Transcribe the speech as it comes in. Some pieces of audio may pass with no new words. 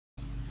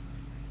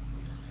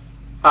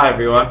Hi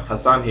everyone,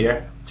 Hassan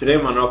here. Today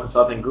Monroe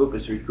Consulting Group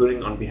is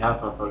recruiting on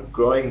behalf of a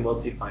growing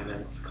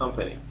multi-finance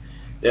company.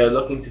 They are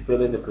looking to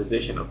fill in the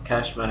position of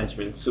Cash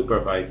Management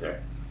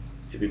Supervisor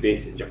to be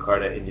based in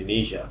Jakarta,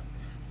 Indonesia.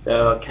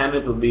 The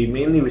candidate will be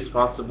mainly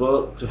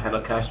responsible to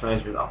handle cash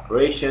management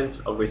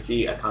operations,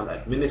 oversee account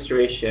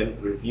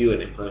administration, review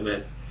and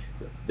implement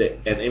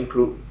and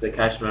improve the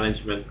cash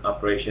management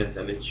operations,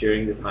 and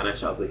ensuring the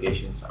financial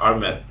obligations are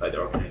met by the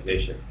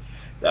organization.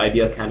 The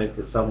ideal candidate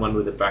is someone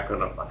with a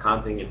background of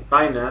accounting and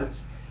finance,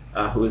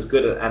 who is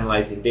good at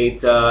analyzing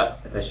data,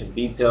 attention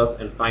details,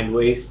 and find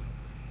ways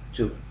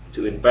to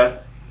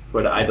invest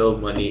for the idle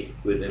money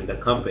within the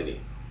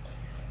company.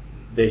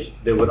 They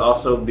would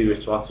also be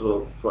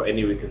responsible for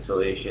any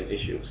reconciliation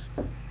issues.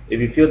 If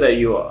you feel that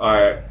you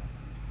are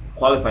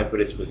qualified for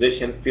this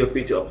position, feel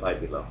free to apply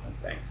below.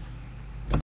 Thanks.